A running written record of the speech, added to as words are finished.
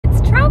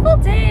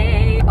beautiful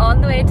day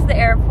on the way to the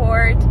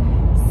airport.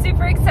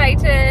 Super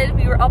excited.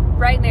 We were up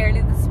bright and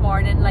early this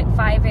morning, like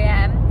 5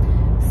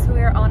 a.m. So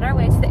we are on our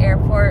way to the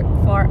airport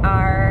for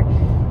our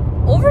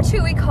over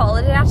 2-week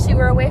holiday. Actually,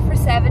 we're away for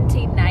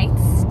 17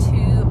 nights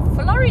to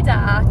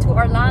Florida, to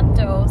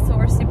Orlando. So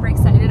we're super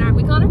excited, aren't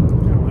we, Connor?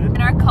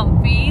 In our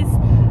comfies.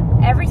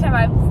 Every time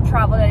I've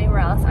traveled anywhere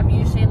else, I'm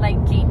usually in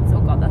like jeans.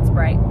 Oh god, that's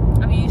bright.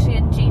 I'm usually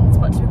in jeans,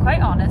 but to be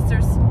quite honest,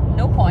 there's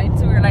no point.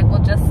 So we were like,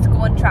 we'll just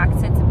go in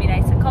tracksuits and be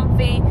nice and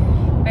comfy.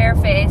 Bare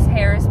face,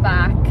 hair is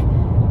back,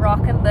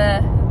 rocking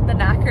the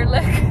knacker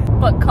look.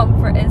 But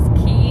comfort is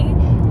key.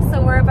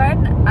 So we're about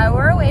an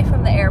hour away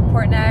from the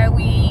airport now.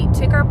 We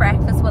took our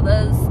breakfast with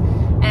us.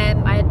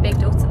 I had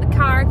baked oats in the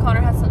car.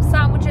 Connor had some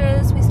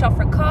sandwiches. We stopped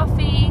for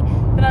coffee.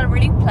 Been on a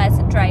really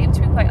pleasant drive,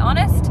 to be quite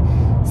honest.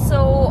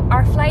 So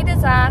our flight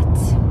is at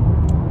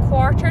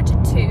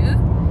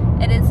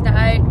 2:45. It is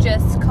now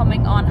just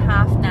coming on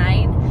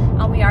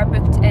 9:30, and we are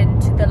booked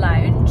into the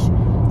lounge.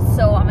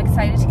 So I'm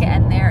excited to get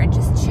in there and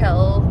just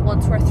chill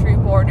once we're through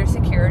border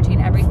security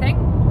and everything.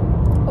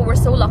 But we're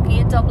so lucky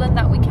in Dublin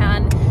that we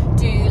can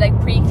do like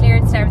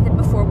pre-clearance and everything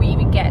before we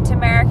even get to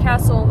America.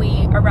 So when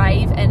we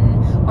arrive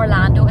in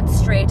Orlando, it's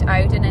straight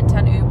out and into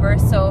an Uber.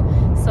 So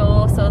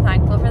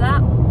thankful for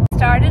that.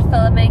 Started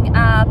filming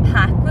a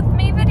pack with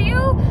me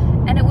video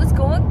and it was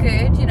going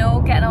good, you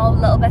know, getting all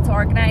the little bits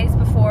organized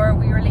before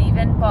we were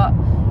leaving. But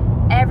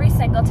every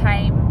single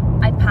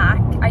time I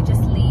pack, I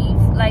just leave.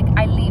 Like,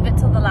 I leave it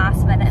till the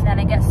last minute and then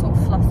I get so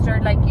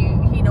flustered. Like,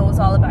 he knows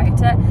all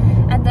about it.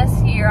 And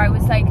this year I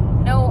was like,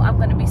 no, I'm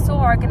going to be so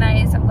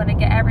organized, I'm going to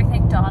get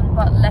everything done.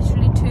 But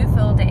literally 2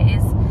 full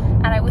days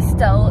and I was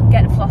still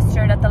getting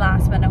flustered at the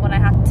last minute when I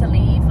had to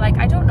leave. Like,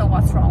 I don't know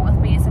what's wrong with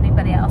me. Is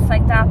anybody else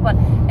like that? But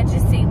it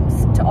just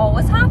seems to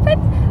always happen.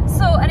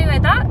 So anyway,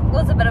 that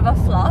was a bit of a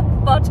flop,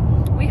 but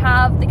we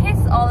have the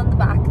cases all in the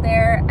back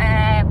there.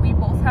 We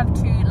both have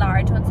 2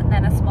 large ones and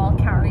then a small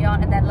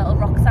carry-on and then little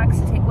rucksacks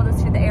to take with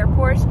us to the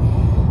airport.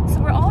 So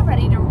we're all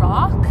ready to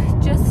rock,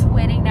 just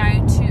waiting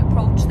now to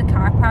approach the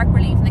car park.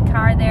 We're leaving the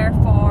car there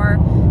for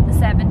the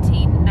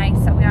 17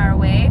 nights that we are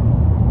away.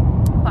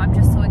 But I'm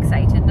just so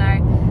excited now.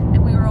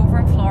 Like, we were over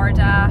in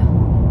Florida,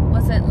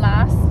 was it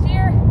last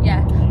year?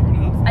 Yeah,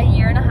 a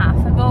year and a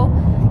half ago.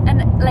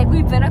 And like,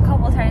 we've been a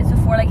couple of times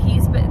before. Like,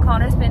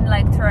 Connor's been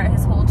like throughout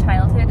his whole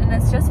childhood, and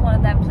it's just one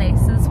of them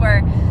places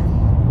where,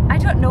 I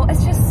don't know,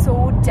 it's just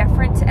so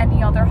different to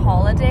any other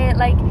holiday.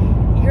 Like,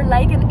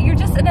 you're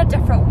just in a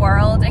different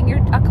world and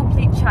you're a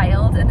complete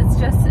child, and it's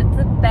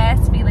the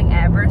best feeling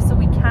ever. So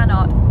we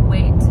cannot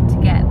wait to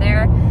get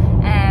there.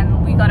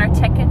 We got our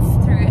tickets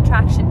through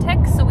Attraction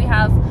Tix, so we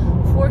have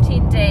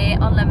 14-day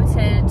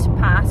unlimited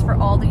pass for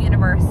all the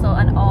Universal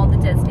and all the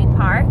Disney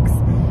parks.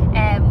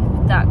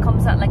 That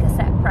comes at like a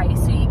set price,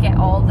 so you get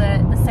all the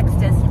 6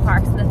 Disney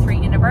parks and the 3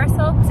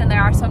 Universals, and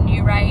there are some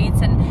new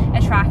rides and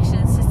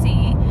attractions to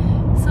see.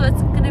 So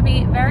it's going to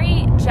be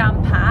very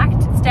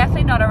jam-packed. It's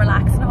definitely not a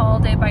relaxing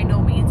holiday by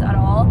no means at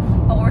all,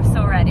 but we're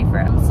so ready for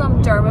it.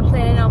 Some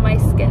dermaplaning on my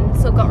skin,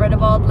 so got rid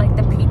of all like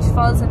the peach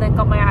fuzz and then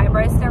got my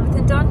eyebrows and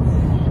everything done,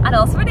 and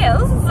also my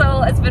nails.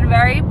 So it's been a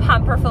very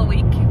pamperful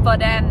week,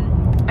 but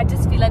I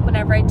just feel like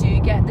whenever I do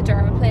get the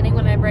dermaplaning,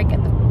 whenever I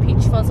get the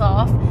peach fuzz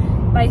off,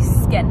 my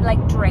skin like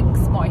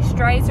drinks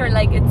moisturizer.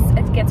 Like,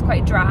 it gets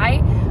quite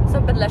dry, so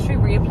I've been literally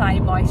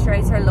reapplying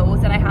moisturizer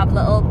loads, and I have a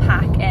little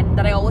pack in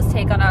that I always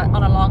take on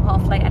a long haul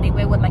flight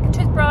anyway, with like a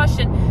toothbrush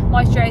and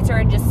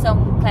moisturizer and just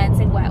some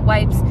cleansing wet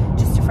wipes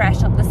just to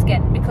freshen up the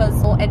skin, because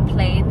in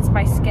planes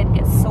my skin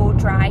gets so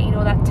dry, you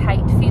know, that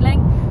tight feeling.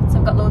 So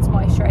I've got loads of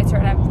moisturizer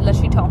and I've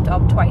literally topped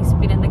up twice,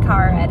 been in the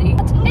car already.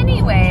 But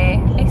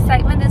anyway,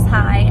 excitement is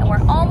high and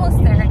we're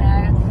almost there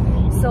now.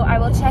 So I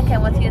will check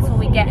in with you when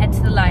we get into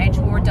the lounge,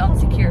 when we're done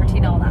security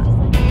and all that.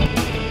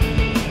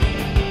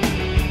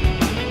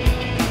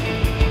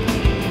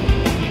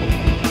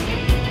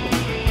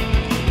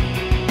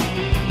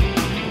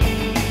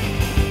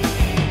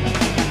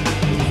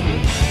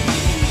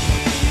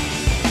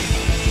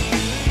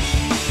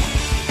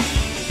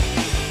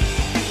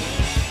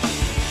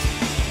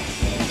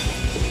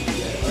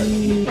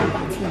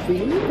 That's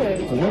really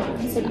good.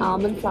 It's an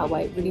almond flat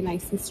white, really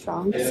nice and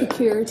strong.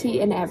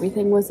 Security and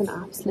everything was an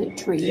absolute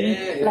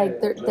dream. Like,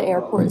 the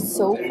airport is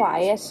so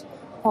quiet.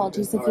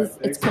 Apologies if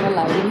it's kind of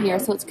loud in here,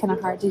 so it's kind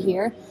of hard to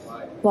hear.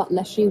 But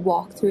literally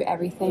walked through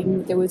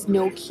everything. There was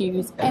no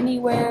queues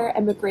anywhere.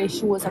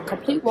 Immigration was a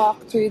complete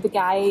walkthrough. The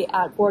guy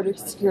at border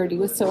security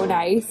was so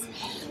nice.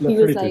 He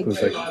was like, it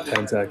was like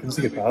 10 seconds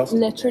to get past.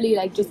 Literally,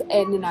 like, just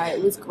in and out.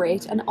 It was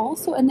great. And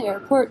also in the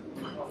airport,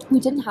 we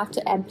didn't have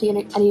to empty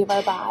any of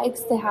our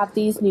bags. They have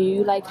these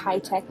new like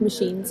high-tech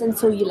machines, and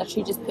so you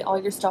literally just put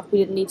all your stuff. We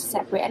didn't need to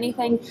separate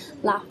anything,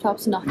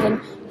 laptops,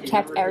 nothing.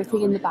 Kept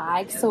everything in the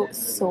bag.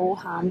 So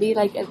handy.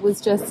 Like, it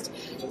was just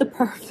the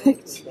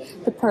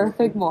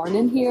perfect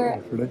morning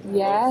here.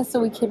 Yeah, so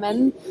we came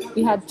in,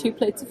 we had 2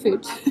 plates of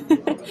food.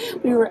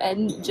 We were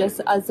in just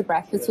as the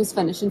breakfast was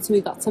finishing, so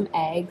we got some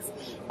eggs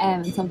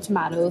and some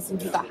tomatoes,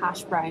 and we got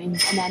hash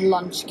browns, and then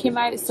lunch came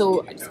out,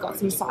 so I just got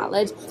some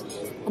salad.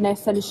 And now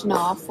finishing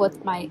off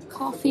with my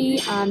coffee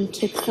and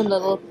took some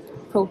little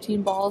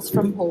protein balls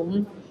from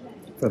home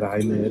That I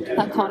made.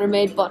 that Connor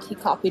made, but he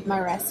copied my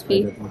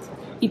recipe.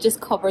 He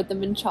just covered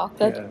them in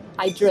chocolate. Yeah.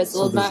 I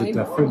drizzled So there's a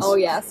now. difference. Oh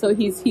yeah, so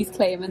he's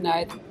claiming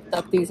now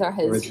that these are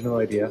his. Original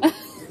idea.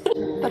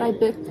 But I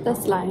booked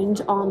this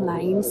lounge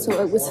online, so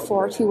it was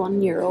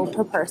 €41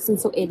 per person,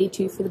 so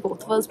 82 for the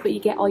both of us. But you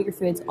get all your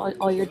foods,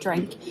 all your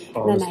drink.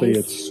 Honestly, nice,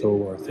 it's so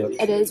worth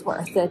it. it is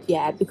worth it,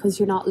 yeah, because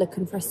you're not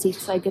looking for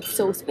seats. Like, it's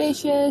so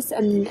spacious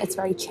and it's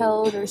very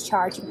chill. There's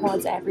charging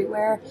pods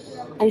everywhere,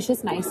 and it's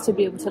just nice to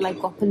be able to like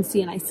go up and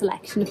see a nice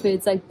selection of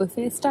foods, like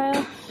buffet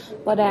style.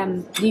 But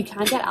you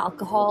can get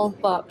alcohol,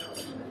 but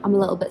I'm a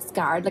little bit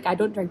scared. Like, I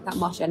don't drink that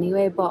much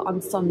anyway, but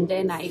on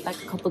Sunday night,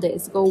 like a couple of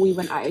days ago, we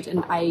went out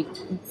and I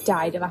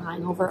died of a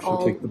hangover.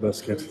 Take the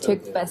biscuit.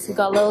 Took the biscuit,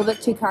 got a little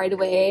bit too carried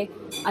away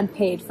and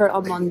paid for it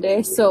on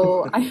Monday.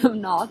 So I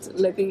am not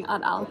looking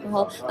at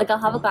alcohol. Like, I'll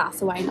have a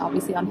glass of wine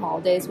obviously on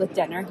holidays with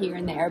dinner here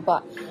and there,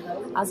 but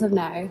as of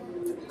now,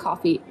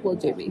 coffee will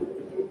do me.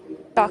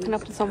 Stocking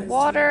up to some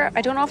water.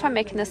 I don't know if I'm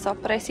making this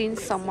up, but I've seen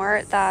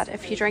somewhere that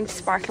if you drink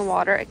sparkling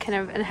water, it kind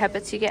of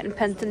inhibits you getting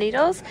pins and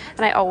needles,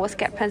 and I always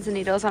get pins and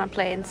needles on a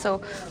plane,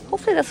 so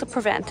hopefully this will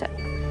prevent it.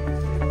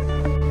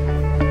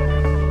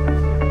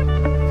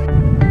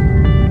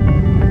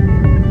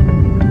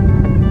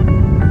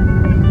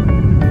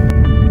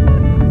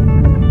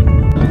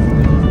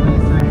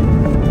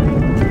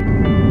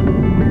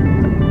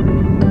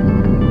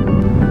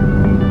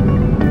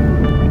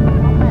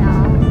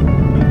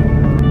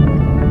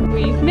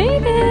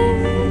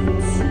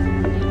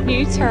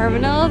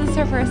 Terminal. This is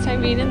our first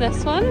time being in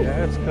this one.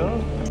 Yeah, it's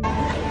cool.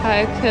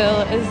 How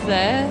cool is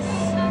this?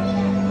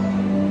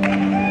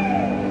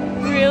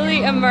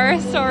 Really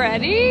immersed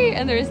already.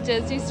 And there's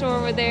Disney Store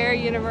over there,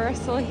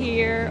 Universal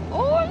here.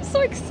 Oh, I'm so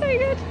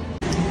excited.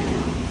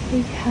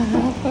 We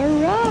have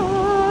arrived.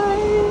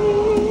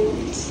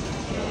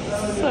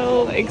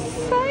 So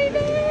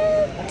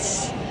excited.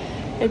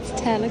 It's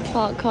 10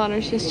 o'clock.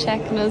 Connor's just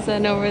checking us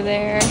in over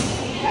there.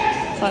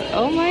 But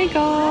oh my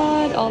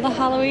god, all the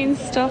Halloween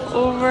stuff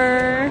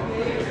over.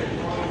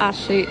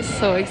 Actually,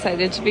 so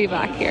excited to be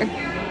back here.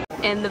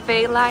 In the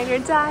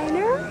Bayliner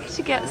Diner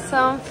to get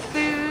some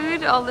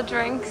food, all the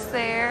drinks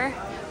there.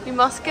 We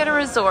must get a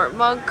resort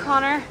mug,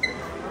 Connor.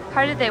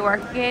 How did they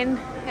work again?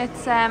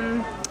 It's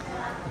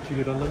You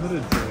get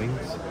unlimited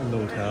drinks in the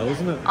hotel,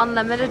 isn't it?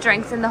 Unlimited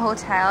drinks in the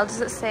hotel.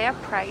 Does it say a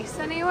price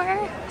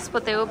anywhere?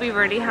 But they will be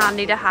really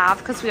handy to have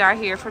because we are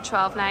here for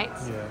 12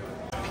 nights. Yeah.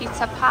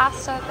 Pizza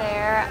pasta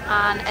there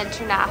and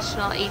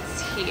international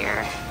eats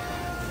here.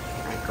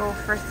 I go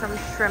for some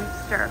shrimp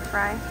stir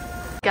fry.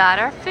 Got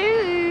our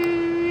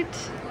food.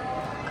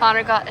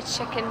 Connor got a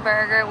chicken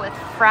burger with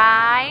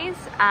fries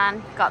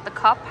and got the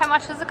cup. How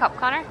much was the cup,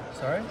 Connor?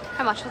 Sorry?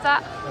 How much was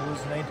that? It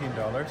was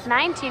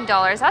 $19.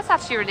 $19. That's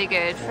actually really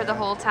good for the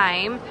whole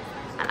time.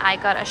 And I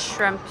got a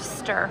shrimp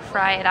stir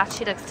fry. It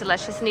actually looks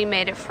delicious and he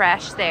made it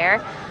fresh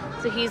there.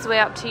 So he's way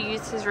up to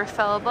use his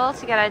refillable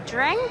to get a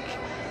drink.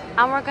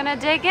 And we're gonna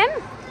dig in.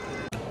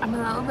 I'm a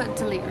little bit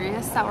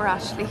delirious that we're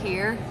actually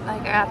here.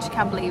 Like, I actually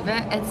can't believe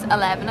it. It's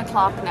 11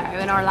 o'clock now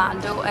in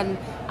Orlando, and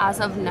as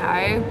of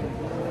now,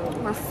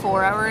 we're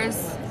 4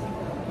 hours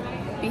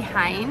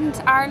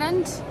behind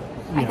Ireland.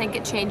 Yeah. I think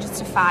it changes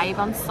to 5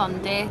 on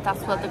Sunday.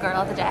 That's what the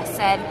girl at the desk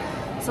said.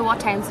 So what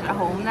time is it at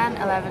home then?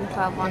 11,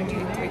 12, 1,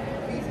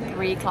 2,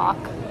 3 o'clock.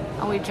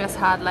 And we just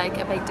had like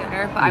a big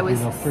dinner, but We've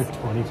been up for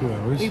 22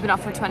 hours. We've been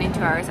up for 22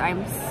 hours.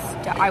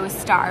 I was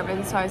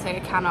starving, so I was like, I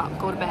cannot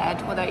go to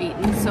bed without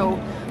eating. So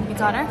we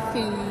got our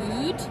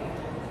food,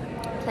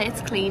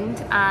 plates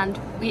cleaned, and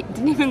we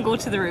didn't even go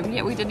to the room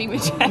yet. We didn't even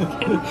check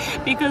in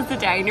because the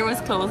diner was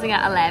closing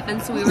at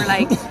 11. So we were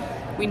like,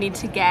 we need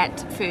to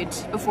get food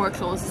before it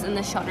closes, and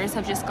the shutters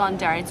have just gone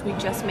down, so we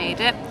just made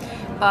it.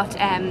 But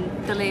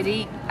the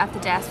lady at the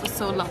desk was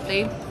so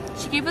lovely.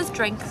 She gave us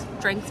drinks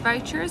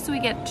vouchers, so we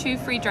get 2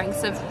 free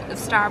drinks of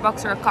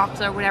Starbucks or a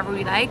cocktail or whatever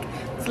we like.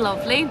 It's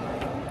lovely.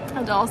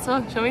 And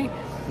also, show me.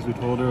 Because we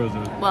told her it was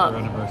our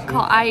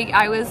anniversary.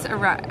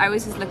 I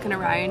was just looking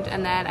around,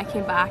 and then I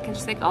came back and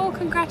she's like, oh,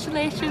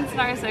 congratulations.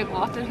 And I was like,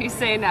 what did he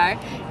say now?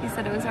 He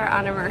said it was our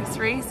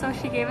anniversary, so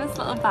she gave us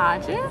little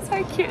badges.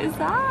 How cute is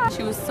that?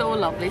 She was so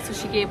lovely. So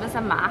she gave us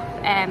a map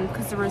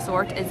because the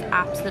resort is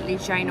absolutely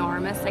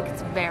ginormous, like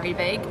it's very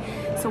big.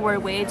 So we're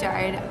way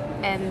down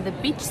in the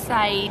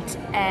beachside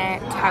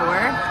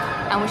tower,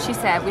 and what she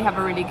said, we have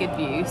a really good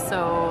view,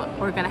 so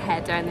we're gonna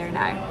head down there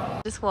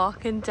now. Just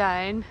walking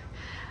down,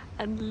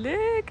 and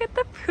look at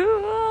the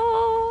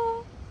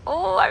pool.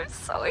 Oh, I'm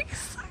so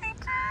excited.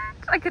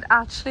 I could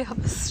actually have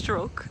a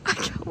stroke. I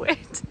can't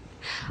wait.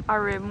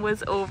 Our room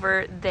was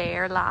over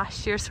there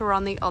last year, so we're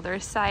on the other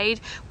side.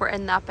 We're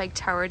in that big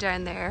tower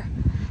down there.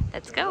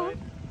 Let's go.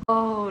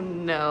 Oh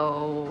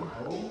no.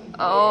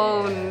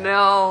 Oh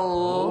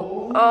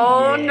no.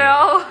 Oh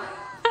no.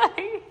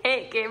 I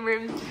hate game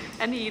rooms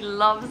and he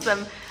loves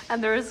them.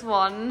 And there's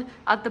one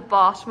at the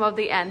bottom of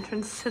the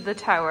entrance to the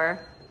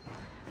tower.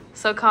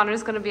 So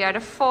Connor's going to be out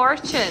a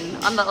fortune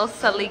on little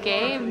silly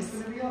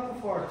games.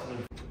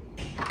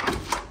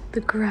 The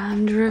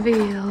grand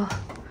reveal.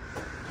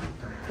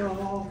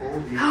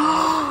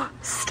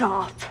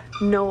 Stop.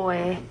 No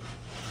way.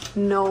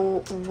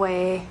 No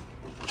way.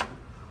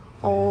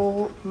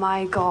 Oh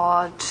my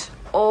god.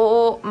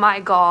 Oh my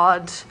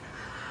god.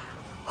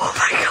 Oh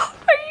my god.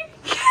 Are you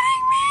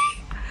kidding me?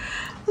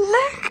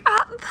 Look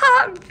at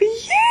that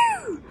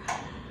view.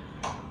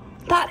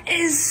 That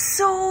is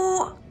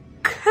so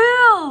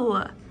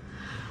cool.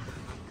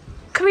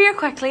 Come here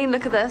quickly and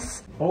look at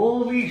this.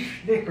 Holy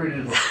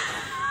schnipperdle.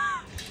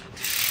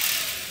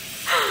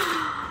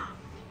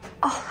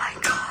 Oh my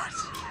god.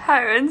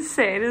 How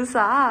insane is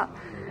that?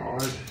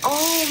 Lord.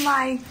 Oh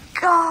my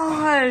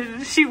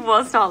god. She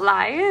was not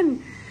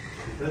lying.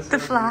 The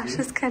flash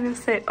is kind of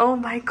saying, oh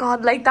my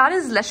god, like that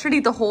is literally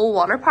the whole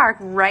water park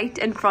right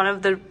in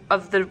front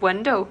of the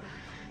window.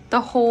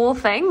 The whole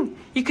thing.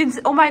 You can,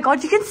 oh my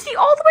god, you can see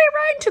all the way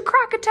around to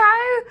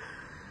Krakatoa.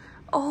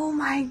 Oh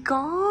my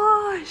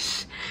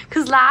gosh.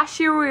 Because last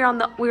year we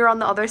were on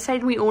the other side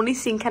and we only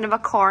seen kind of a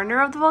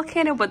corner of the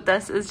volcano, but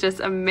this is just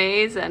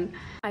amazing.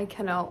 I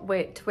cannot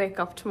wait to wake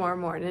up tomorrow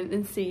morning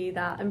and see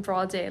that in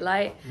broad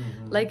daylight.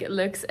 Like it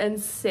looks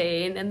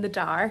insane in the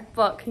dark,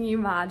 but can you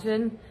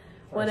imagine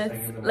when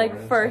it's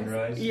like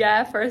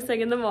first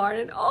thing in the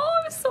morning?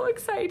 Oh, I'm so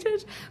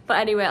excited. But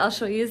anyway, I'll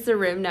show you the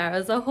room now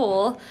as a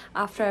whole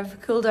after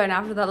I've cooled down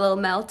after that little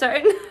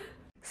meltdown.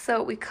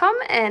 So we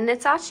come in,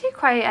 it's actually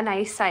quite a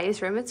nice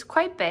size room. It's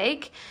quite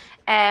big.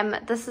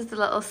 This is the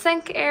little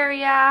sink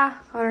area,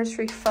 Connor's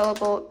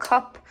refillable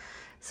cup.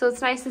 So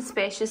it's nice and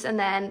spacious, and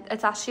then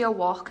it's actually a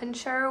walk-in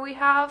shower we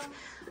have.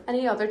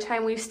 Any other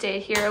time we've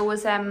stayed here it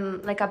was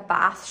like a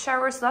bath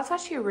shower, so that's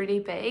actually really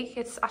big.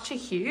 It's actually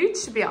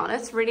huge, to be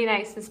honest. Really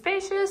nice and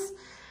spacious.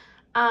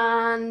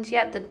 And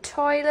yeah, the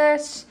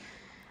toilet,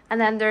 and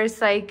then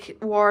there's like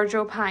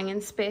wardrobe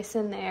hanging space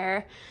in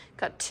there.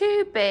 Got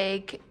two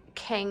big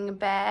king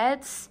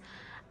beds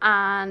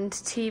and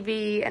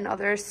TV and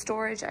other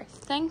storage. I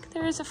think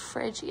there's a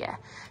fridge, yeah,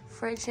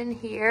 fridge in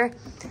here.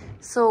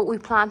 So we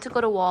plan to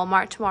go to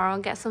Walmart tomorrow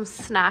and get some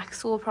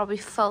snacks, so we'll probably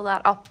fill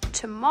that up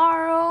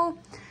tomorrow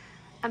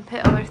and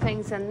put other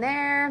things in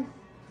there.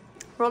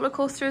 Roller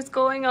coasters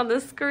going on the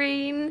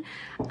screen,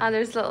 and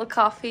there's a little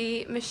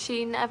coffee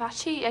machine.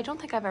 I don't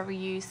think I've ever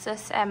used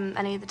this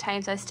any of the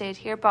times I stayed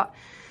here, but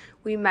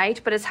we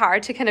might. But it's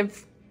hard to kind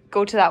of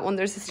go to that one.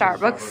 There's a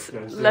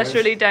Starbucks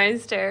literally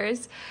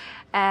downstairs.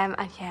 And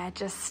yeah,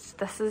 just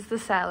this is the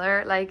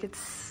cellar. Like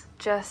it's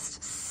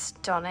just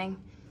stunning.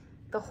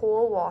 The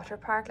whole water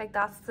park, like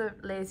that's the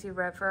lazy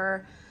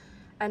river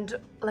and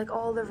like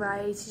all the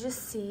rides, you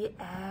just see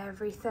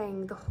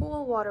everything. The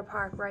whole water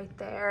park right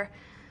there.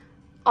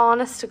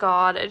 Honest to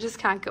God, I just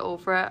can't get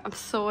over it. I'm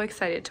so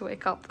excited to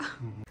wake up.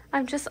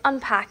 I'm just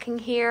unpacking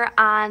here,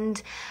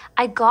 and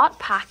I got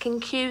packing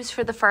cubes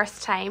for the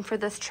first time for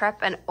this trip,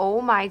 and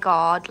oh my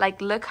God,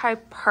 like look how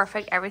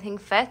perfect everything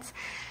fits.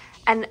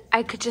 And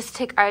I could just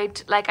take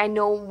out, like I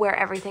know where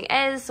everything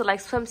is, so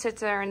like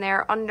swimsuits are in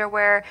there,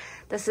 underwear,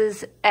 this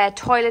is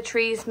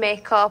toiletries,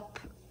 makeup,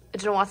 I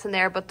don't know what's in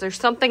there, but there's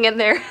something in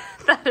there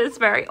that is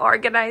very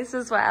organized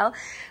as well.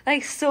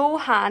 Like so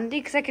handy,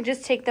 because I can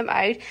just take them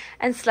out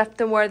and slip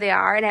them where they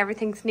are, and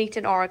everything's neat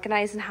and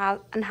organized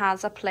and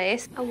has a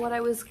place. And what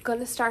I was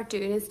gonna start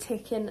doing is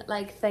taking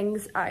like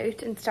things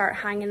out and start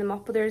hanging them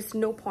up, but there's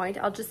no point.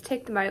 I'll just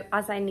take them out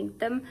as I need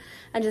them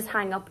and just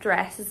hang up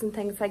dresses and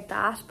things like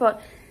that.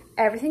 But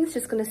everything's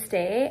just gonna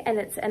stay in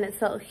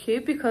its little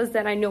cube, because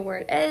then I know where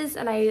it is,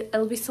 and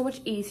it'll be so much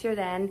easier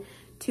then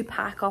to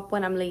pack up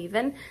when I'm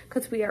leaving,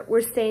 because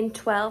we're staying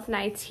 12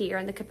 nights here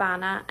in the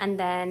cabana, and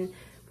then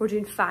we're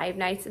doing 5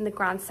 nights in the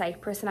Grand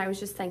Cypress. And I was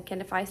just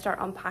thinking, if I start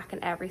unpacking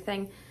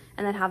everything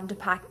and then having to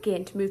pack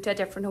again to move to a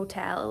different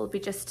hotel, it'll be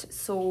just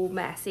so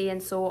messy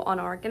and so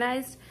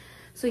unorganized.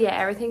 So yeah,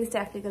 everything's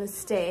definitely going to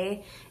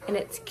stay in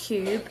its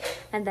cube,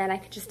 and then I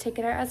could just take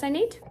it out as I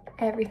need.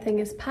 Everything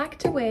is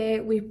packed away.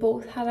 We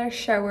both had our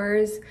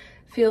showers.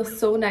 Feels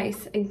so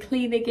nice and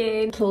clean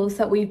again. Clothes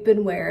that we've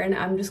been wearing,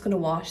 I'm just going to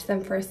wash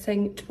them first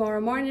thing tomorrow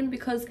morning,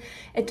 because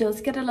it does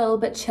get a little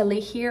bit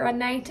chilly here at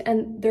night,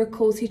 and they're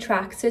cozy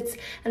tracksuits,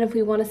 and if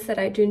we want to sit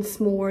out doing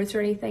s'mores or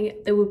anything,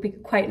 it would be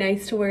quite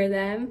nice to wear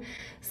them.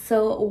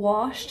 So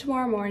wash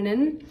tomorrow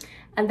morning,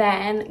 and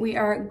then we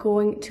are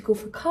going to go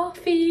for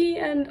coffee,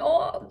 and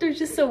oh, there's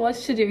just so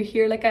much to do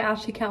here. Like I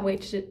actually can't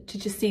wait to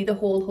just see the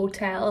whole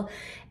hotel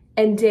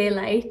in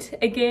daylight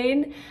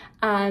again.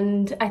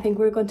 And I think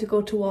we're going to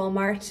go to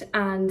Walmart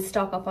and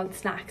stock up on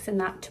snacks and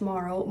that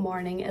tomorrow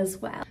morning as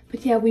well.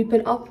 But yeah, we've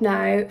been up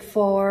now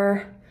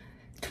for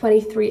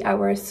 23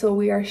 hours, so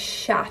we are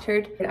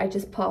shattered. I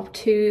just popped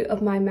 2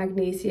 of my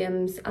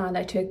magnesiums, and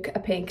I took a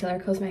painkiller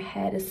because my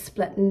head is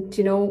splitting. Do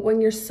you know when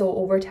you're so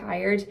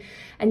overtired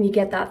and you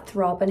get that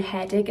throbbing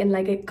headache, and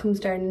like it comes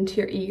down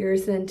into your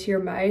ears and into your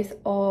mouth?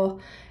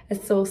 Oh,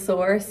 it's so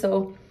sore.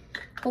 So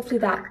hopefully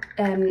that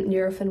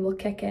Nurofen will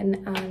kick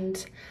in,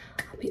 and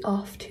I'll be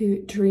off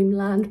to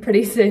dreamland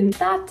pretty soon.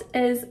 That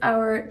is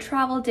our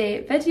travel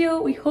day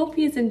video. We hope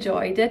you've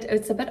enjoyed it.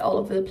 It's a bit all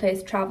over the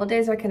place. Travel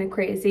days are kind of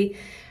crazy.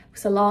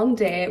 It's a long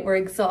day, we're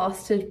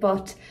exhausted,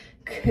 but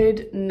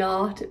Could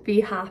not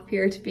be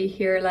happier to be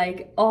here.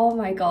 Like, oh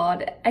my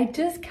god, I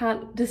just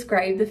can't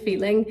describe the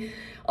feeling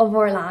of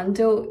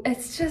Orlando.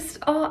 It's just,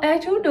 oh, I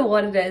don't know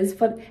what it is,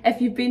 but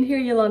if you've been here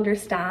you'll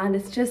understand.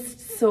 It's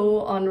just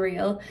so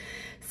unreal.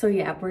 So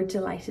yeah, we're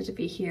delighted to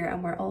be here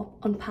and we're all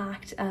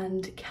unpacked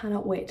and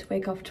cannot wait to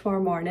wake up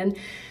tomorrow morning.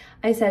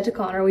 I said to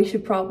Connor we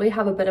should probably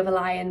have a bit of a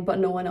lie-in, but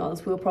no one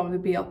else. We'll probably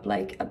be up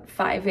like at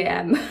 5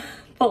 a.m.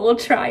 but we'll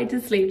try to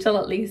sleep till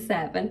at least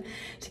 7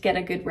 to get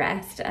a good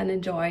rest and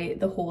enjoy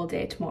the whole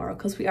day tomorrow,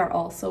 because we are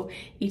also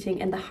eating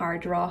in the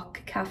Hard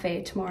Rock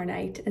Cafe tomorrow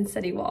night in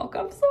City Walk.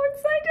 I'm so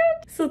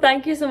excited. So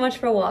thank you so much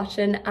for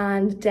watching,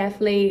 and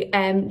definitely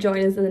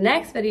join us in the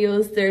next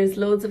videos. There's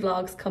loads of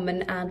vlogs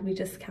coming and we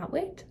just can't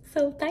wait.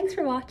 So thanks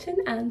for watching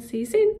and see you soon.